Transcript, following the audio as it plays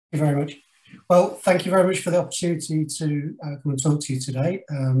you very much. Well, thank you very much for the opportunity to come and talk to you today.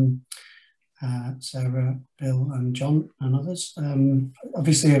 Sarah, Bill and John and others.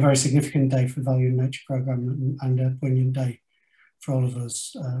 Obviously a very significant day for the Value in Nature programme and a poignant day for all of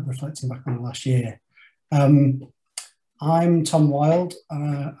us reflecting back on the last year. I'm Tom Wild.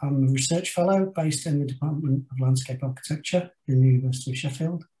 I'm a research fellow based in the Department of Landscape Architecture in the University of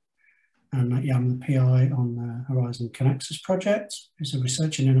Sheffield. And I'm the PI on the Horizon Connexus project. It's a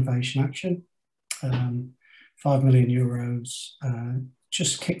research and innovation action. 5 million euros,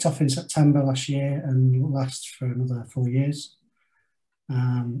 just kicked off in September last year and will last for another 4 years,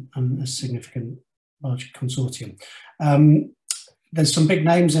 and a significant large consortium. There's some big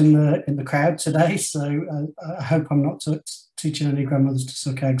names in the crowd today, so I hope I'm not teaching any grandmothers to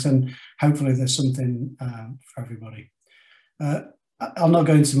suck eggs, and hopefully there's something for everybody. I'll not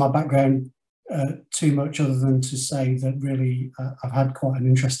go into my background too much, other than to say that really I've had quite an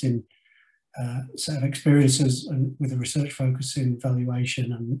interesting set of experiences with a research focus in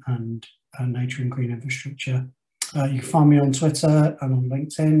valuation and nature and green infrastructure. You can find me on Twitter and on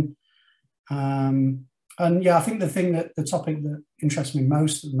LinkedIn. And yeah, I think the topic that interests me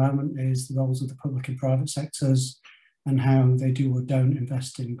most at the moment is the roles of the public and private sectors and how they do or don't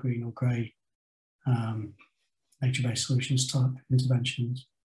invest in green or grey nature-based solutions type interventions.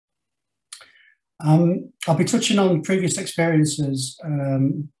 I'll be touching on previous experiences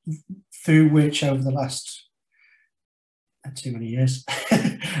through which over the last too many years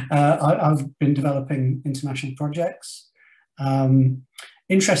I've been developing international projects.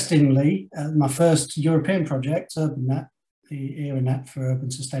 Interestingly, my first European project, UrbanNet, the ERAnet for urban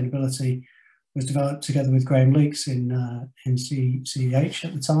sustainability, was developed together with Graham Leakes in CEH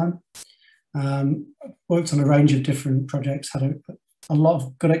at the time. Worked on a range of different projects, had a lot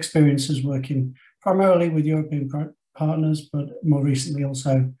of good experiences working primarily with European partners, but more recently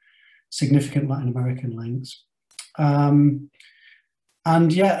also significant Latin American links.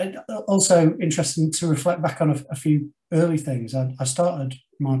 And yeah, also interesting to reflect back on a few early things. I started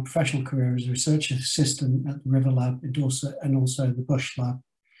my professional career as a research assistant at the River Lab in Dorset and also the Bush Lab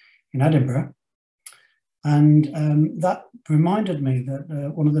in Edinburgh. And that reminded me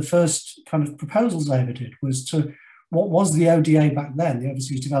that one of the first kind of proposals I ever did was what was the ODA back then, the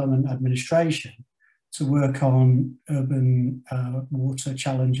Overseas Development Administration, to work on urban water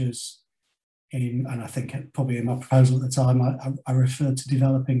challenges and I think probably in my proposal at the time, I referred to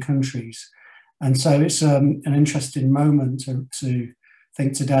developing countries. And so it's an interesting moment to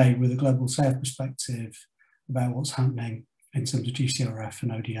think today with a global south perspective about what's happening in terms of GCRF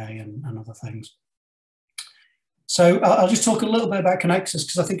and ODA and other things. So I'll just talk a little bit about Connexus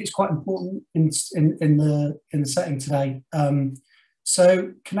because I think it's quite important in the setting today.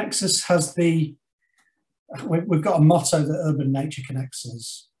 So Connexus has we've got a motto that urban nature connects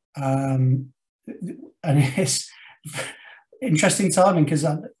us, and it's interesting timing because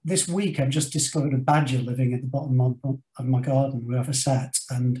this week I've just discovered a badger living at the bottom of my garden. We have a set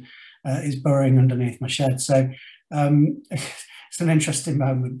and is burrowing underneath my shed. So it's an interesting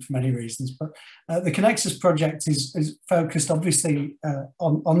moment for many reasons, but the Connexus project is focused obviously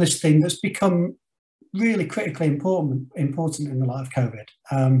on this theme that's become really critically important in the light of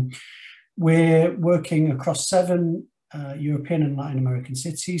COVID. We're working across 7 European and Latin American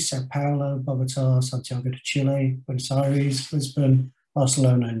cities: Sao Paulo, Bogota, Santiago de Chile, Buenos Aires, Lisbon,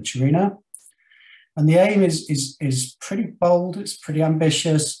 Barcelona and Torino. And the aim is pretty bold, it's pretty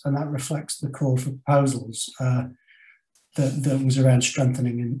ambitious, and that reflects the call for proposals that was around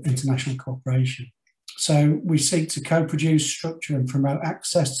strengthening international cooperation. So we seek to co-produce, structure and promote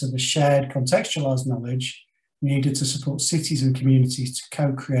access to the shared contextualised knowledge needed to support cities and communities to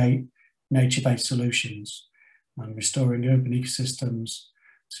co-create nature-based solutions and restoring urban ecosystems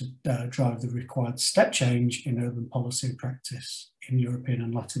to drive the required step change in urban policy and practice in European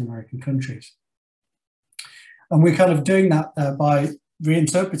and Latin American countries. And we're kind of doing that by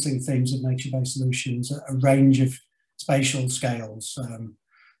reinterpreting themes of nature-based solutions at a range of spatial scales,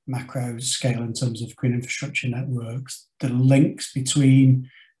 macro scale in terms of green infrastructure networks, the links between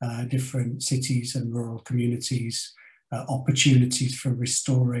different cities and rural communities, opportunities for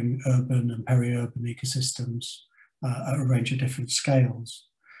restoring urban and peri-urban ecosystems at a range of different scales.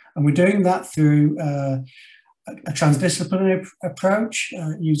 And we're doing that through a transdisciplinary approach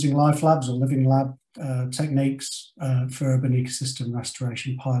using life labs or living lab techniques for urban ecosystem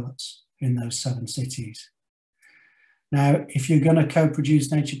restoration pilots in those 7 cities. Now, if you're going to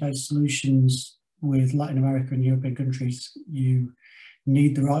co-produce nature-based solutions with Latin America and European countries, you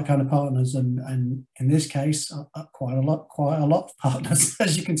need the right kind of partners, and in this case, quite a lot of partners.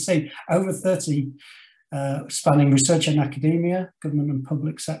 As you can see, over 30 spanning research and academia, government and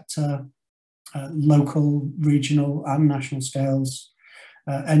public sector, local, regional and national scales,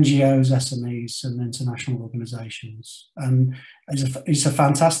 NGOs, SMEs and international organisations. And it's a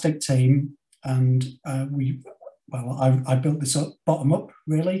fantastic team, and I built this up bottom up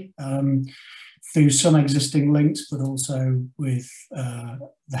really, through some existing links, but also with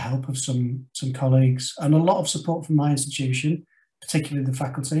the help of some colleagues and a lot of support from my institution, particularly the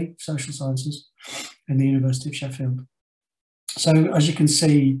faculty, social sciences in the University of Sheffield. So as you can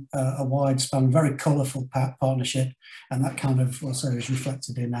see, a wide span, very colourful partnership, and that kind of also is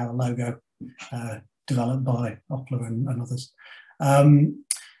reflected in our logo developed by Opler and others.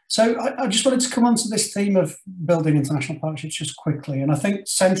 So I just wanted to come on to this theme of building international partnerships just quickly, and I think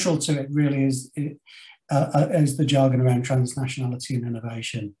central to it really is the jargon around transnationality and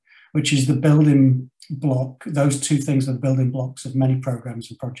innovation, which is the building block. Those two things are the building blocks of many programs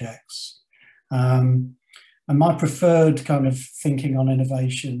and projects. And my preferred kind of thinking on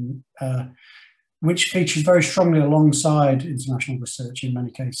innovation, which features very strongly alongside international research in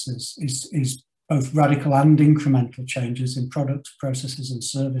many cases, is both radical and incremental changes in products, processes and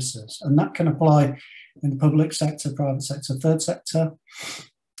services. And that can apply in the public sector, private sector, third sector.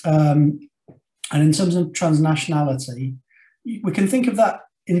 And in terms of transnationality, we can think of that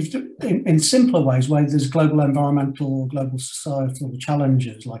in simpler ways, where there's global environmental or global societal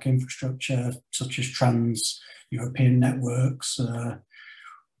challenges like infrastructure, such as trans-European networks,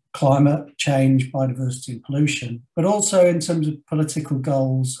 climate change, biodiversity and pollution, but also in terms of political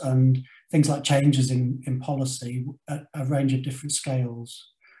goals and things like changes in policy at a range of different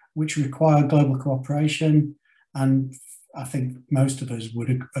scales, which require global cooperation. And I think most of us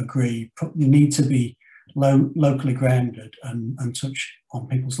would agree need to be locally grounded and touch on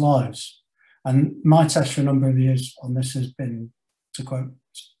people's lives. And my test for a number of years on this has been, to quote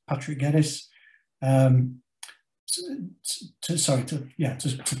Patrick Geddes, to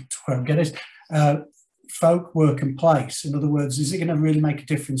quote Geddes, folk, work and place. In other words, is it going to really make a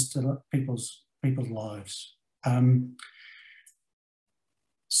difference to people's lives?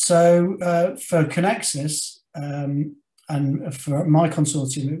 So for Connexus, and for my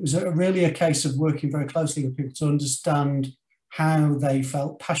consortium, it was really a case of working very closely with people to understand how they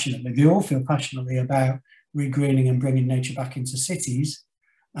felt passionately. They all feel passionately about regreening and bringing nature back into cities,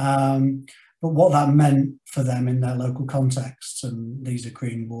 but what that meant for them in their local contexts. And these are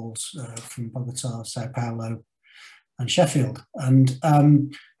green walls from Bogota, Sao Paulo and Sheffield. And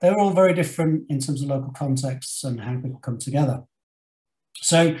they're all very different in terms of local contexts and how people come together.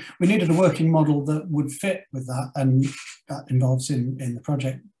 So we needed a working model that would fit with that, and that involves in the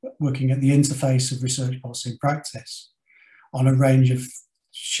project working at the interface of research, policy and practice on a range of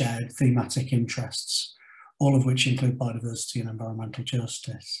shared thematic interests, all of which include biodiversity and environmental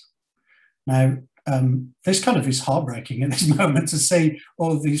justice. Now, this kind of is heartbreaking at this moment to see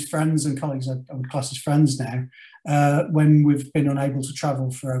all of these friends and colleagues I would class as friends now, when we've been unable to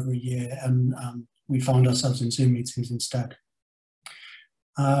travel for over a year, and we find ourselves in Zoom meetings instead.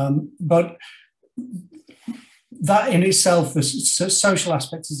 But that in itself, the social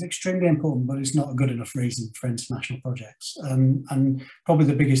aspect is extremely important, but it's not a good enough reason for international projects. And probably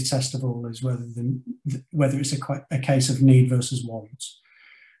the biggest test of all is whether it's a case of need versus want.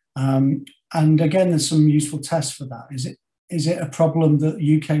 And again, there's some useful tests for that. Is it a problem that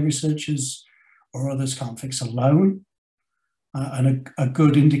UK researchers or others can't fix alone? And a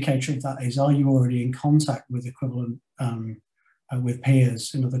good indicator of that is, are you already in contact with equivalent with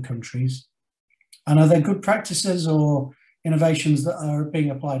peers in other countries? And are there good practices or innovations that are being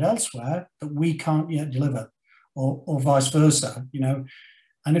applied elsewhere that we can't yet deliver, or vice versa, you know?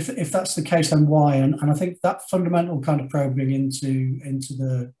 And if that's the case, then why? And I think that fundamental kind of probing into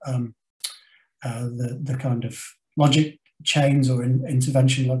the kind of logic chains or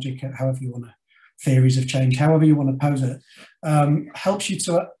intervention logic, however you want to, theories of change, however you want to pose it, helps you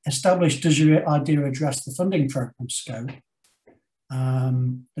to establish, does your idea address the funding program scope,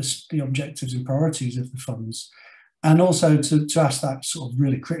 the objectives and priorities of the funds, and also to ask that sort of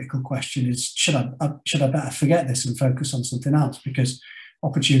really critical question is, should I better forget this and focus on something else? Because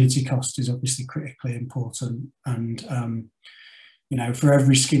opportunity cost is obviously critically important, and you know, for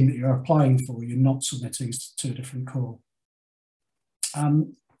every scheme that you're applying for, you're not submitting to a different call.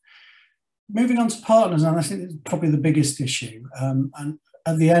 Moving on to partners, and I think it's probably the biggest issue. And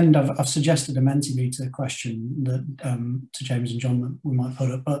at the end, I've suggested a Mentimeter question that to James and John that we might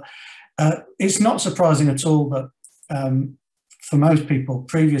put up, but it's not surprising at all that for most people,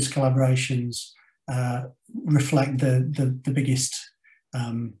 previous collaborations reflect the biggest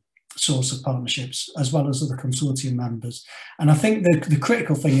source of partnerships, as well as other consortium members. And I think the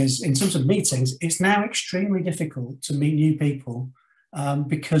critical thing is, in terms of meetings, it's now extremely difficult to meet new people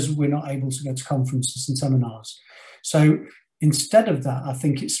because we're not able to go to conferences and seminars. So instead of that, I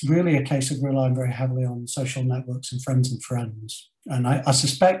think it's really a case of relying very heavily on social networks and friends of friends. And I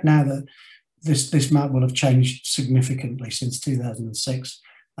suspect now that this map will have changed significantly since 2006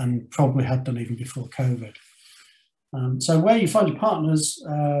 and probably had done even before COVID. So where you find your partners,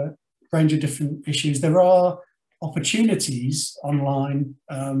 range of different issues. There are opportunities online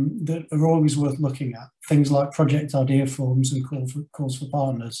that are always worth looking at. Things like project idea forms and calls for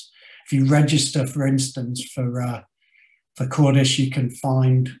partners. If you register, for instance, for Cordish, you can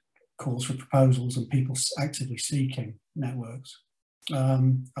find calls for proposals and people actively seeking networks.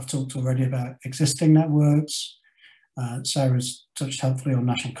 I've talked already about existing networks. Sarah's touched helpfully on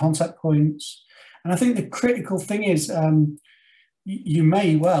national contact points. And I think the critical thing is you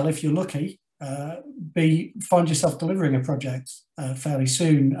may well, if you're lucky, find yourself delivering a project fairly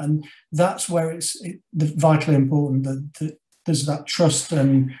soon. And that's where it's vitally important that there's that trust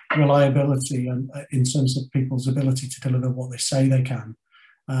and reliability and in terms of people's ability to deliver what they say they can.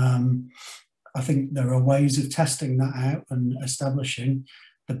 I think there are ways of testing that out and establishing.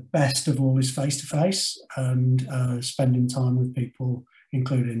 The best of all is face-to-face and spending time with people,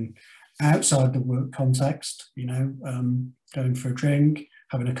 including outside the work context, you know, going for a drink,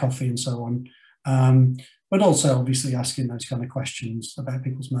 having a coffee and so on. But also obviously asking those kind of questions about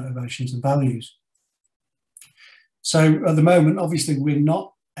people's motivations and values. So at the moment, obviously we're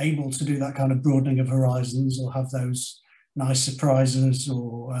not able to do that kind of broadening of horizons or have those nice surprises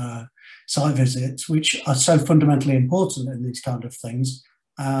or site visits, which are so fundamentally important in these kind of things.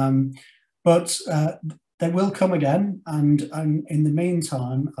 But they will come again, and in the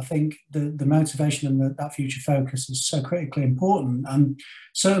meantime, I think the motivation and that future focus is so critically important. And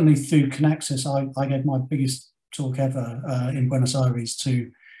certainly through Connexus, I gave my biggest talk ever in Buenos Aires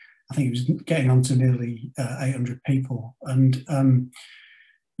to, I think it was getting on to nearly 800 people. And,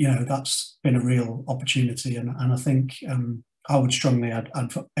 you know, that's been a real opportunity. And I think I would strongly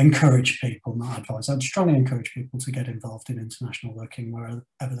encourage people, not advise, I'd strongly encourage people to get involved in international working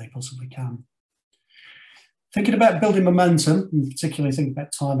wherever they possibly can. Thinking about building momentum, and particularly thinking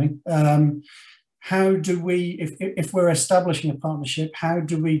about timing, how do we, if we're establishing a partnership, how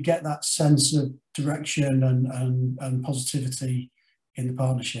do we get that sense of direction and positivity in the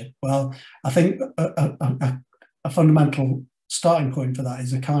partnership? Well, I think a fundamental starting point for that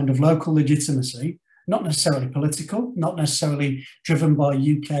is a kind of local legitimacy, not necessarily political, not necessarily driven by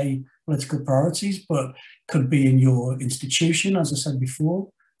UK political priorities, but could be in your institution, as I said before.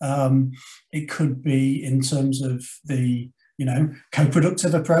 It could be in terms of the, you know,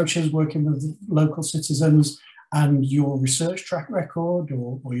 co-productive approaches, working with local citizens, and your research track record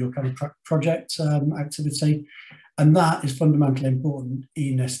or your kind of project activity. And that is fundamentally important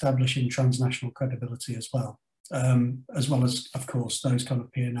in establishing transnational credibility as well as, of course, those kind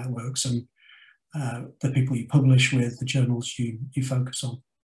of peer networks and the people you publish with, the journals you focus on.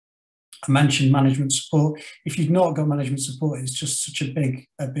 I mentioned management support. If you've not got management support, it's just such a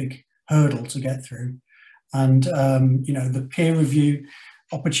big hurdle to get through. And you know, the peer review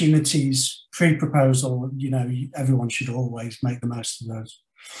opportunities pre-proposal, you know, everyone should always make the most of those.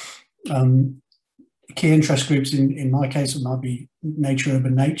 Key interest groups, in my case, it might be nature,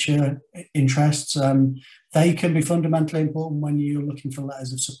 urban nature interests. They can be fundamentally important when you're looking for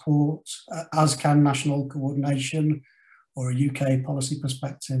letters of support, as can national coordination or a UK policy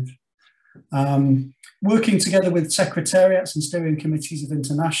perspective. Working together with secretariats and steering committees of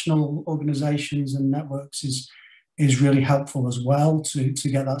international organisations and networks is really helpful as well to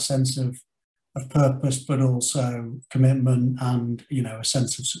get that sense of purpose, but also commitment and, you know, a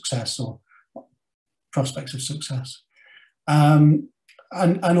sense of success or prospects of success. And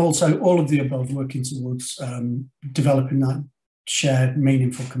also all of the above, working towards developing that shared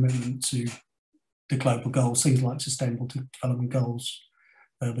meaningful commitment to the global goals, things like sustainable development goals,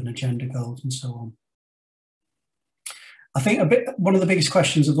 urban agenda goals, and so on. I think one of the biggest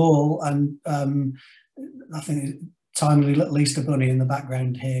questions of all, and I think timely little Easter bunny in the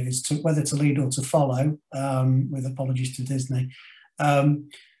background here, is whether to lead or to follow, with apologies to Disney.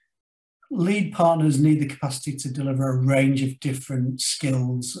 Lead partners need the capacity to deliver a range of different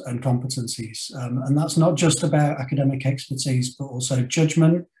skills and competencies. And that's not just about academic expertise, but also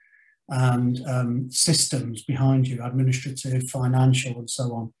judgment and systems behind you, administrative, financial, and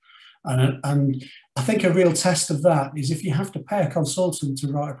so on. And I think a real test of that is if you have to pay a consultant to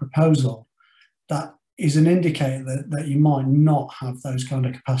write a proposal, that is an indicator that you might not have those kind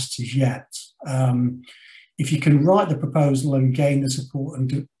of capacities yet. if you can write the proposal and gain the support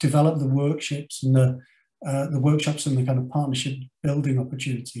and develop the workshops and the workshops and the kind of partnership building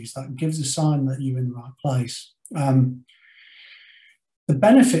opportunities, that gives a sign that you're in the right place. The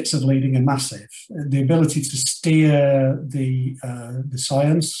benefits of leading are massive. The ability to steer the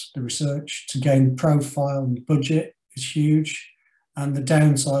science, the research, to gain profile and budget is huge. And the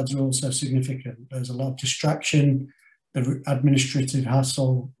downsides are also significant. There's a lot of distraction. The administrative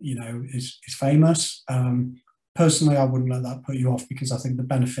hassle, is famous. Personally, I wouldn't let that put you off, because I think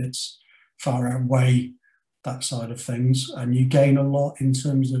the benefits far outweigh that side of things. And you gain a lot in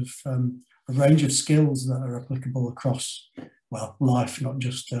terms of a range of skills that are applicable across, well, life, not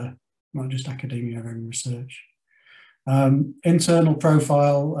just academia and research. Internal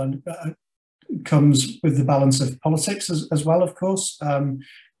profile and comes with the balance of politics as well, of course.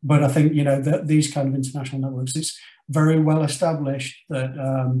 But I think, these kind of international networks, it's very well established that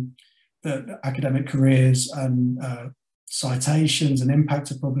academic careers and citations and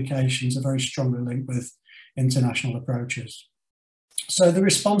impact of publications are very strongly linked with international approaches. So the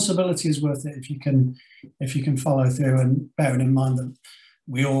responsibility is worth it if you can follow through, and bearing in mind that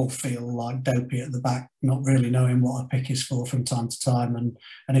we all feel like dopey at the back, not really knowing what a pick is for from time to time. And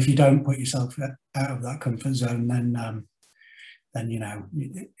if you don't put yourself out of that comfort zone, then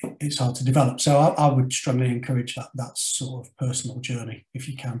it's hard to develop. So I would strongly encourage that sort of personal journey if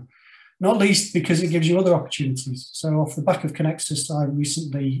you can. Not least because it gives you other opportunities. So off the back of Connexus, I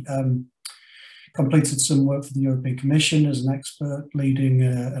recently completed some work for the European Commission as an expert, leading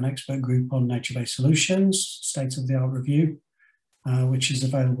an expert group on nature-based solutions, state-of-the-art review, which is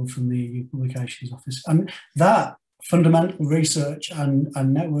available from the EU Publications Office. And that fundamental research and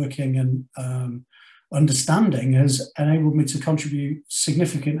networking and understanding has enabled me to contribute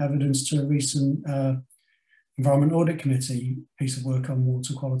significant evidence to a recent Environment Audit Committee piece of work on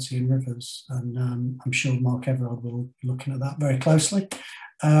water quality in rivers. And I'm sure Mark Everard will be looking at that very closely.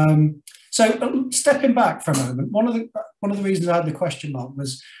 So stepping back for a moment, one of the reasons I had the question mark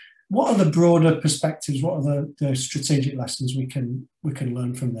was, what are the broader perspectives? What are the strategic lessons we can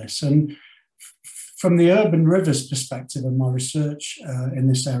learn from this? And from the urban rivers perspective and my research in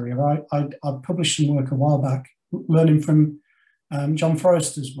this area, I published some work a while back, learning from John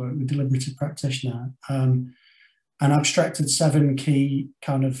Forrester's work, the deliberative practitioner, and abstracted 7 key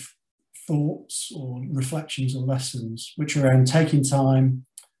kind of thoughts or reflections or lessons, which are around taking time,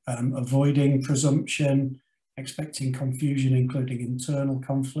 avoiding presumption, expecting confusion, including internal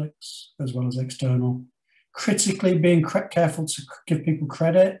conflicts as well as external, critically being careful to give people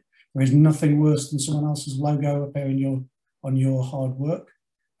credit. There is nothing worse than someone else's logo appearing on your hard work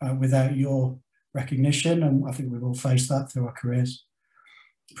without your recognition, and I think we've all faced that through our careers.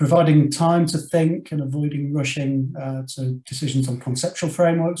 Providing time to think and avoiding rushing to decisions on conceptual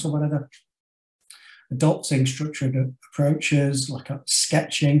frameworks or whatever. Adopting structured approaches, like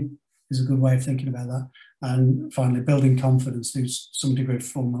sketching is a good way of thinking about that. And finally, building confidence through some degree of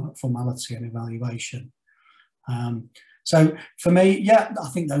formality and evaluation. So for me, yeah, I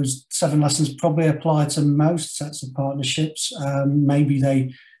think those 7 lessons probably apply to most sets of partnerships. Maybe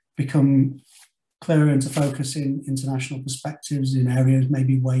they become clearer into focus in international perspectives in areas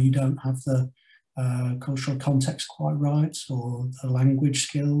maybe where you don't have the cultural context quite right, or the language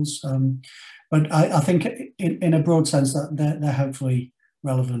skills. But I think in a broad sense that they're hopefully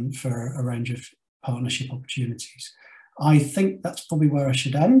relevant for a range of partnership opportunities. I think that's probably where I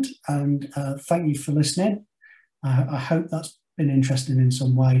should end, and thank you for listening. I hope that's been interesting in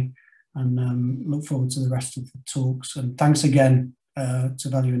some way, and look forward to the rest of the talks. And thanks again to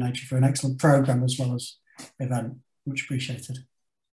Value in Nature for an excellent programme as well as event. Much appreciated.